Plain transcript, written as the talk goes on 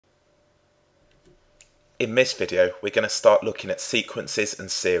In this video, we're going to start looking at sequences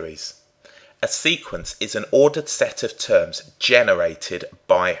and series. A sequence is an ordered set of terms generated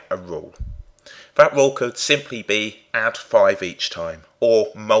by a rule. That rule could simply be add 5 each time or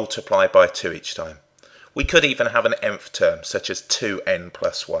multiply by 2 each time. We could even have an nth term such as 2n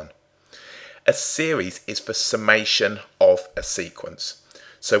plus 1. A series is the summation of a sequence.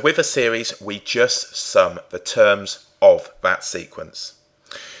 So with a series, we just sum the terms of that sequence.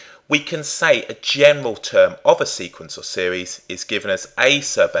 We can say a general term of a sequence or series is given as a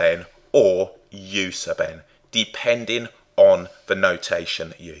sub n or u sub n, depending on the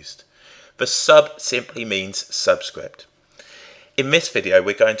notation used. The sub simply means subscript. In this video,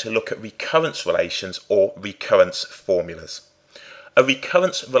 we're going to look at recurrence relations or recurrence formulas. A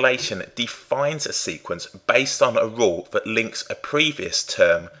recurrence relation defines a sequence based on a rule that links a previous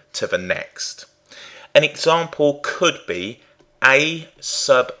term to the next. An example could be a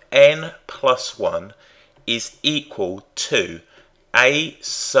sub n plus 1 is equal to a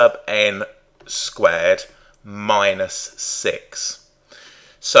sub n squared minus 6.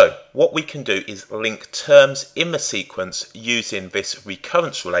 So what we can do is link terms in the sequence using this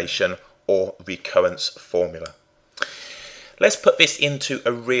recurrence relation or recurrence formula. Let's put this into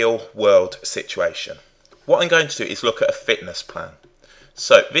a real world situation. What I'm going to do is look at a fitness plan.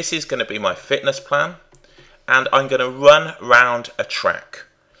 So this is going to be my fitness plan, and I'm going to run round a track.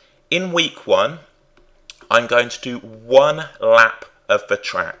 In week 1, I'm going to do 1 lap of the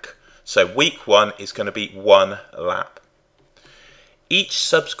track. So week 1 is going to be 1 lap. Each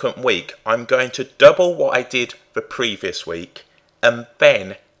subsequent week, I'm going to double what I did the previous week and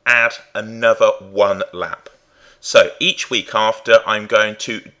then add another 1 lap. So each week after, I'm going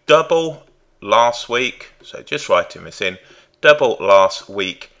to double last week. So just writing this in, double last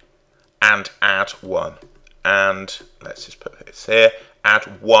week and add 1. And let's just put this here, add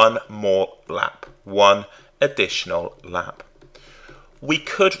 1 more lap, 1 additional lap. We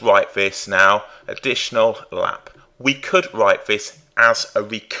could write this now, additional lap. We could write this as a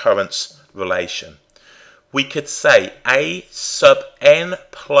recurrence relation. We could say a sub n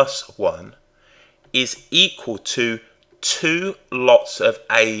plus 1 is equal to 2 lots of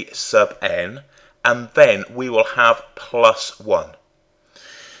a sub n, and then we will have plus 1.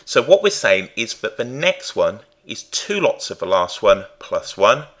 So what we're saying is that the next one is 2 lots of the last one plus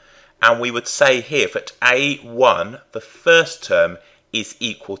 1, and we would say here that a1, the first term, is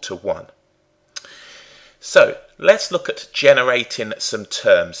equal to 1. So let's look at generating some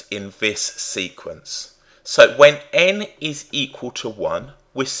terms in this sequence. So when n is equal to 1,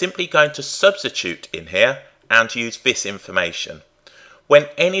 we're simply going to substitute in here and use this information. When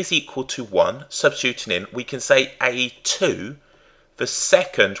n is equal to 1, substituting in, we can say a2, the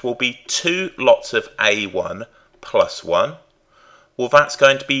second will be 2 lots of a1 plus 1. Well, that's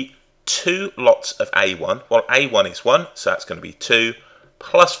going to be 2 lots of a1. Well, a1 is 1, so that's going to be 2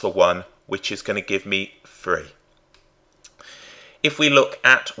 plus the 1, which is going to give me 3. If we look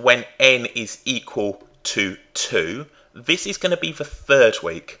at when n is equal to 2, this is going to be the third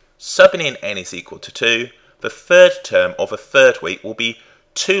week. Subbing in n is equal to 2, the third term of the third week will be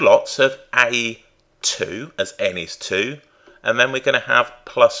 2 lots of a2, as n is 2, and then we're going to have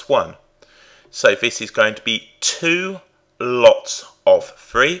plus 1. So this is going to be 2 lots of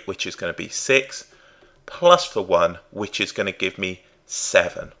 3, which is going to be 6, plus the 1, which is going to give me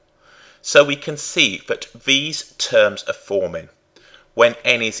 7. So we can see that these terms are forming. When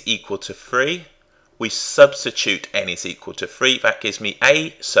n is equal to 3, we substitute n is equal to 3. That gives me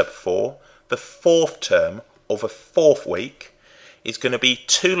a sub 4. The fourth term of the fourth week is going to be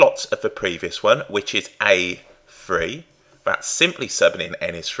 2 lots of the previous one, which is a3. That's simply subbing in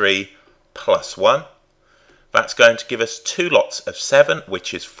n is 3 plus 1. That's going to give us 2 lots of 7,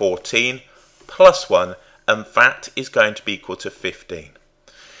 which is 14, plus 1, and that is going to be equal to 15.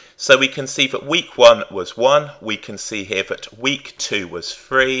 So we can see that week 1 was 1, we can see here that week 2 was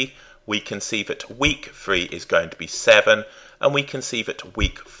 3, we can see that week 3 is going to be 7, and we can see that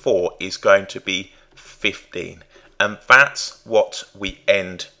week 4 is going to be 15. And that's what we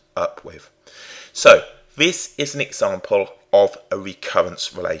end up with. So this is an example of a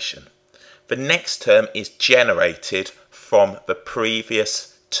recurrence relation. The next term is generated from the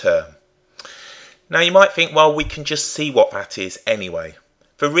previous term. Now you might think, well, we can just see what that is anyway.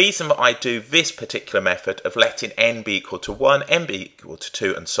 The reason that I do this particular method of letting n be equal to 1, n be equal to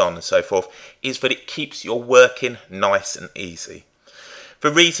 2, and so on and so forth, is that it keeps your working nice and easy.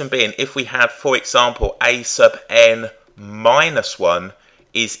 The reason being, if we had, for example, a sub n minus 1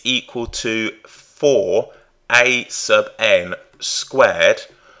 is equal to 4 a sub n squared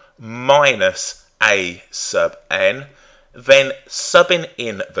minus a sub n, then subbing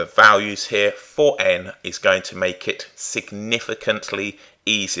in the values here for n is going to make it significantly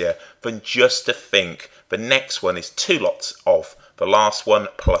easier than just to think the next one is 2 lots of the last one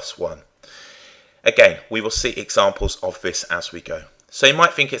plus 1. Again, we will see examples of this as we go. So you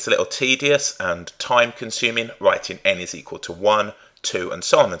might think it's a little tedious and time consuming writing n is equal to 1, 2 and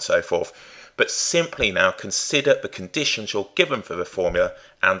so on and so forth, but simply now consider the conditions you're given for the formula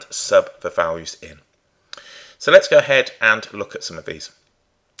and sub the values in. So let's go ahead and look at some of these.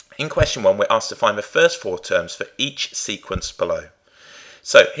 In question 1, we're asked to find the first 4 terms for each sequence below.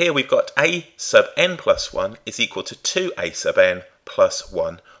 So here we've got a sub n plus 1 is equal to 2a sub n plus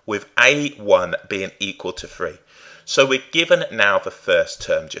 1, with a1 being equal to 3. So we're given now the first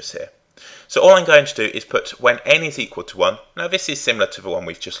term just here. So all I'm going to do is put when n is equal to 1, now this is similar to the one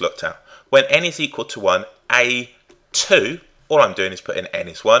we've just looked at. When n is equal to 1, a2, all I'm doing is putting n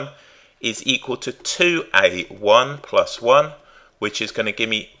is 1, is equal to 2a1 plus 1, which is going to give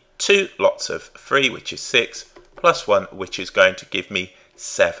me 2 lots of 3, which is 6, plus 1, which is going to give me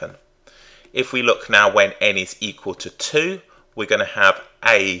 7. If we look now when n is equal to 2, we're going to have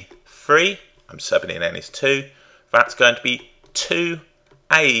a3, I'm subbing in n is 2, that's going to be 2a,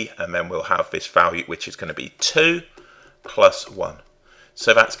 and then we'll have this value which is going to be 2 plus 1.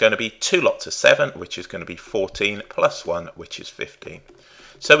 So that's going to be 2 lots of 7, which is going to be 14, plus 1, which is 15.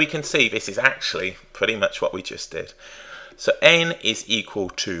 So we can see this is actually pretty much what we just did. So n is equal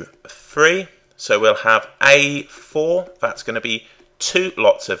to 3, so we'll have a4, that's going to be 2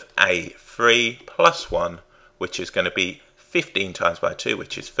 lots of a3 plus 1, which is going to be 15 times by 2,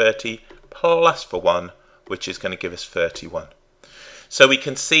 which is 30, plus the 1, which is going to give us 31. So we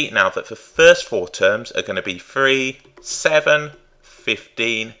can see now that the first 4 terms are going to be 3, 7,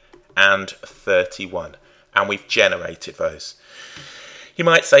 15 and 31, and we've generated those. You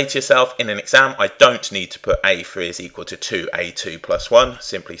might say to yourself in an exam, I don't need to put a3 is equal to 2a2 plus 1,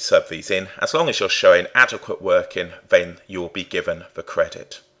 simply sub these in. As long as you're showing adequate working, then you'll be given the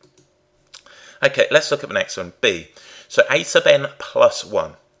credit. Okay, let's look at the next one, b. So a sub n plus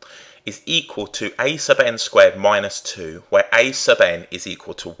 1 is equal to a sub n squared minus 2, where a sub n is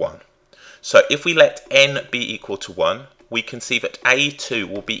equal to 1. So if we let n be equal to 1, we can see that a2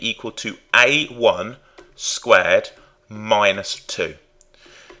 will be equal to a1 squared minus 2.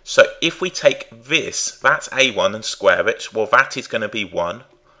 So if we take this, that's a1, and square it, well that is going to be 1,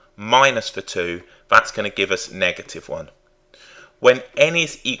 minus the 2, that's going to give us negative 1. When n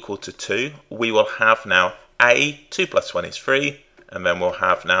is equal to 2, we will have now a2 plus 1 is 3, and then we'll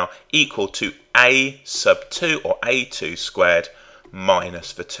have now equal to a sub 2, or a2 squared,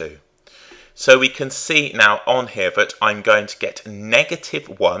 minus the 2. So we can see now on here that I'm going to get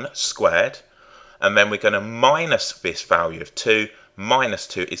negative 1 squared, and then we're going to minus this value of 2, minus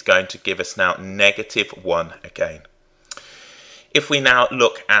 2 is going to give us now negative 1 again. If we now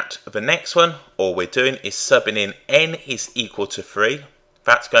look at the next one, all we're doing is subbing in n is equal to 3.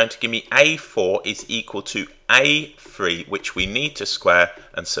 That's going to give me a4 is equal to a3, which we need to square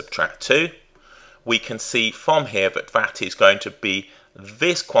and subtract 2. We can see from here that that is going to be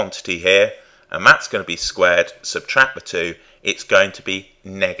this quantity here, and that's going to be squared, subtract the 2, it's going to be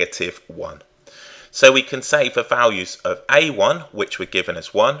negative 1. So we can say the values of a1, which we're given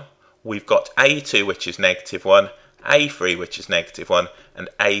as 1, we've got a2, which is negative 1, a3, which is negative 1, and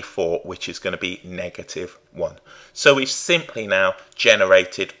a4, which is going to be negative 1. So we've simply now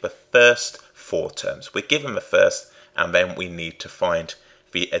generated the first 4 terms. We're given the first, and then we need to find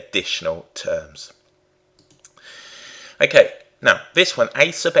the additional terms. Okay, now this one,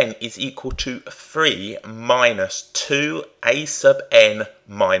 a sub n is equal to 3 minus 2 a sub n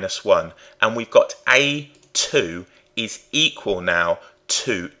minus 1, and we've got a2 is equal now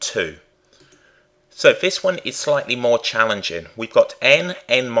to 2. So this one is slightly more challenging. We've got n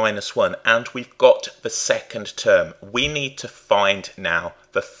minus 1, and we've got the second term. We need to find now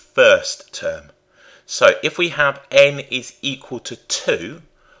the first term. So if we have n is equal to 2,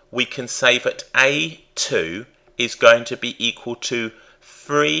 we can say that a2 is going to be equal to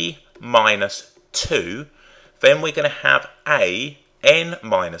 3 minus 2. Then we're going to have n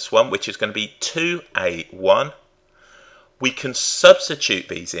minus 1, which is going to be 2a1. We can substitute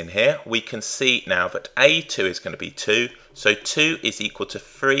these in here. We can see now that a2 is going to be 2. So 2 is equal to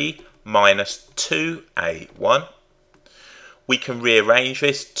 3 minus 2a1. We can rearrange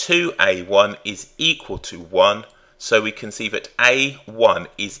this. 2a1 is equal to 1. So we can see that a1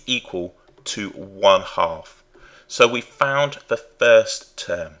 is equal to 1/2. So we found the first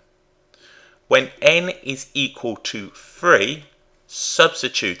term. When n is equal to 3,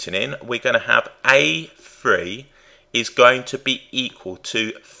 substituting in, we're going to have a3 is going to be equal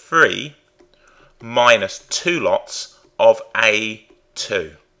to 3 minus 2 lots of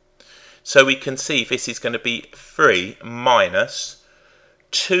A2. So we can see this is going to be 3 minus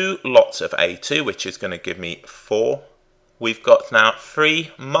 2 lots of A2, which is going to give me 4. We've got now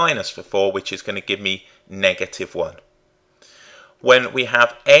 3 minus the 4, which is going to give me negative 1. When we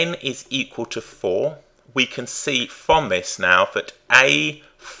have n is equal to 4, we can see from this now that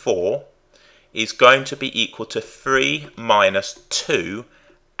A4 is going to be equal to 3 minus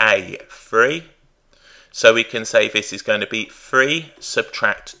 2A3. So we can say this is going to be 3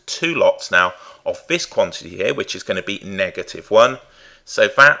 subtract 2 lots now of this quantity here, which is going to be negative 1. So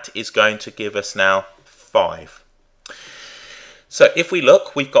that is going to give us now 5. So if we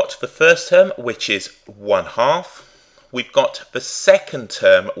look, we've got the first term, which is 1/2. We've got the second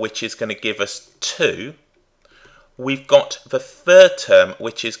term, which is going to give us 2. We've got the third term,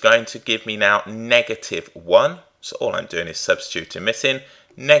 which is going to give me now negative 1. So all I'm doing is substituting this in,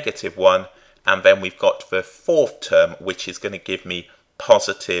 negative 1. And then we've got the fourth term, which is going to give me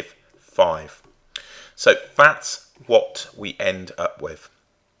positive 5. So that's what we end up with.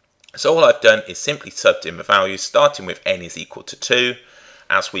 So all I've done is simply subbed in the values, starting with n is equal to 2,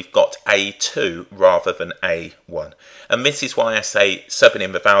 as we've got A2 rather than A1. And this is why I say subbing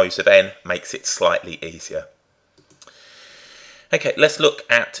in the values of n makes it slightly easier. Okay, let's look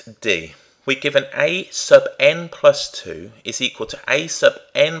at D. We're given a sub n plus 2 is equal to a sub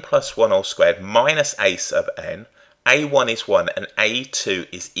n plus 1 all squared minus a sub n. A1 is 1 and A2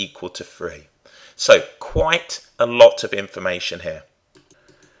 is equal to 3. So quite a lot of information here.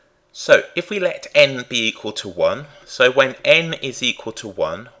 So if we let n be equal to 1, so when n is equal to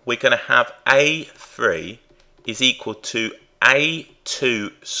 1, we're going to have A3 is equal to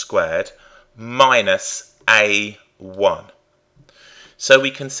A2 squared minus A1. So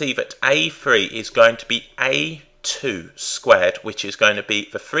we can see that A3 is going to be A2 squared, which is going to be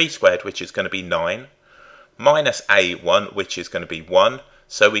the 3 squared, which is going to be 9, minus A1, which is going to be 1.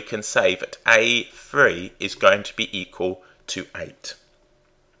 So we can say that A3 is going to be equal to 8.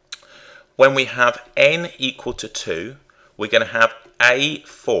 When we have n equal to 2, we're going to have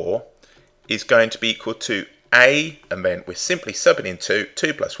A4 is going to be equal to A, and then we're simply subbing in 2.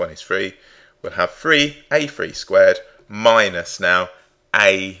 2 plus 1 is 3. We'll have 3A3 squared minus now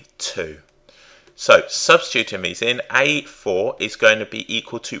A2. So substituting these in, A4 is going to be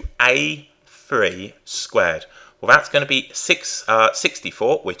equal to A3 squared. Well, that's going to be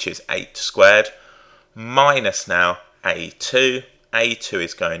 64, which is 8 squared, minus now A2. A2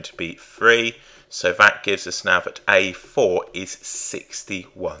 is going to be 3, so that gives us now that A4 is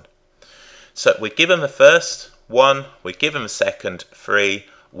 61. So we're given the first 1, we're given the second 3,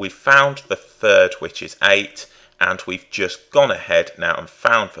 we've found the third, which is 8, and we've just gone ahead now and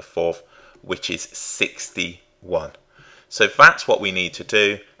found the fourth, which is 61. So that's what we need to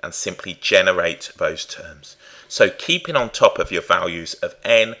do, and simply generate those terms. So keeping on top of your values of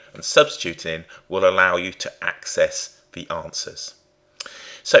n and substituting in will allow you to access the answers.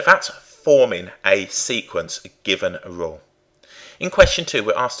 So that's forming a sequence given a rule. In question 2,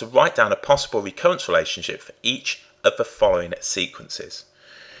 we're asked to write down a possible recurrence relationship for each of the following sequences.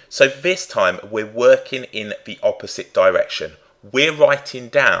 So this time we're working in the opposite direction. We're writing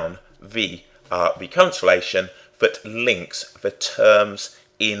down the recurrence relation that links the terms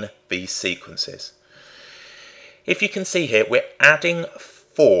in these sequences. If you can see here, we're adding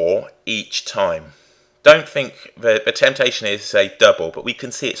 4 each time. Don't think the temptation is to say double, but we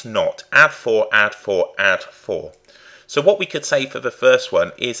can see it's not. Add 4, add 4, add 4. So what we could say for the first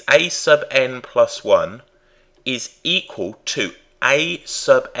one is a sub n plus 1 is equal to a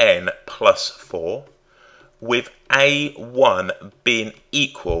sub n plus 4, with a1 being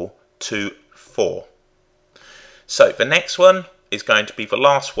equal to 4. So the next one is going to be the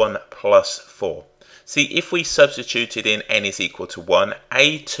last one plus 4. See, if we substituted in n is equal to 1,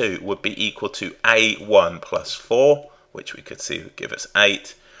 a2 would be equal to a1 plus 4, which we could see would give us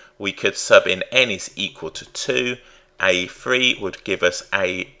 8. We could sub in n is equal to 2, a3 would give us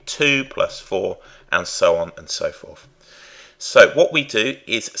a2 plus 4, and so on and so forth. So what we do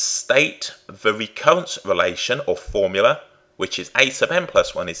is state the recurrence relation or formula, which is a sub n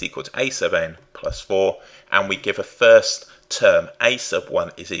plus 1 is equal to a sub n plus 4, and we give a first term, a sub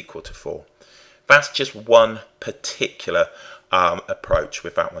 1 is equal to 4. That's just one particular approach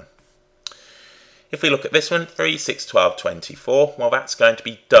with that one. If we look at this one, 3, 6, 12, 24, well, that's going to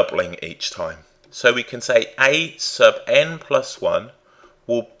be doubling each time. So we can say a sub n plus 1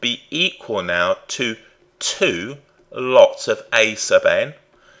 will be equal now to 2 lots of a sub n,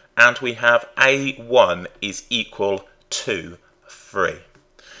 and we have a1 is equal to 3.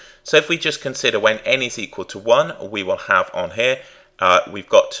 So if we just consider when n is equal to 1, we will have on here, we've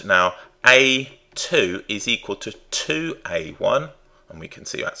got now a 2 is equal to 2a1, and we can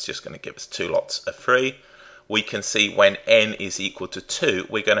see that's just going to give us 2 lots of 3. We can see when n is equal to 2,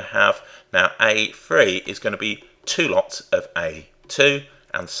 we're going to have now a3 is going to be 2 lots of a2,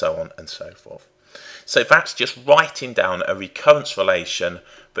 and so on and so forth. So that's just writing down a recurrence relation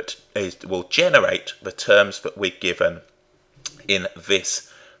that will generate the terms that we're given in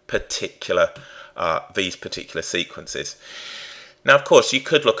this particular these particular sequences. Now, of course, you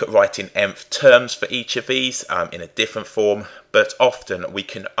could look at writing nth terms for each of these in a different form, but often we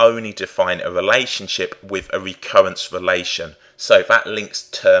can only define a relationship with a recurrence relation. So that links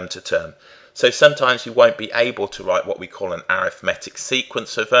term to term. So sometimes you won't be able to write what we call an arithmetic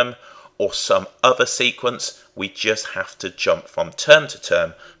sequence of them or some other sequence. We just have to jump from term to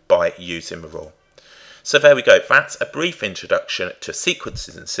term by using the rule. So there we go. That's a brief introduction to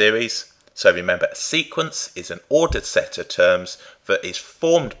sequences and series. So remember, a sequence is an ordered set of terms that is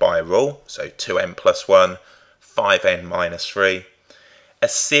formed by a rule, so 2n plus 1, 5n minus 3. A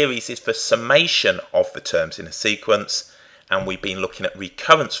series is the summation of the terms in a sequence, and we've been looking at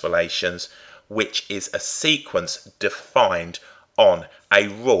recurrence relations, which is a sequence defined on a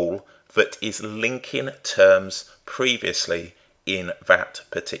rule that is linking terms previously in that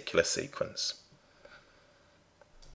particular sequence.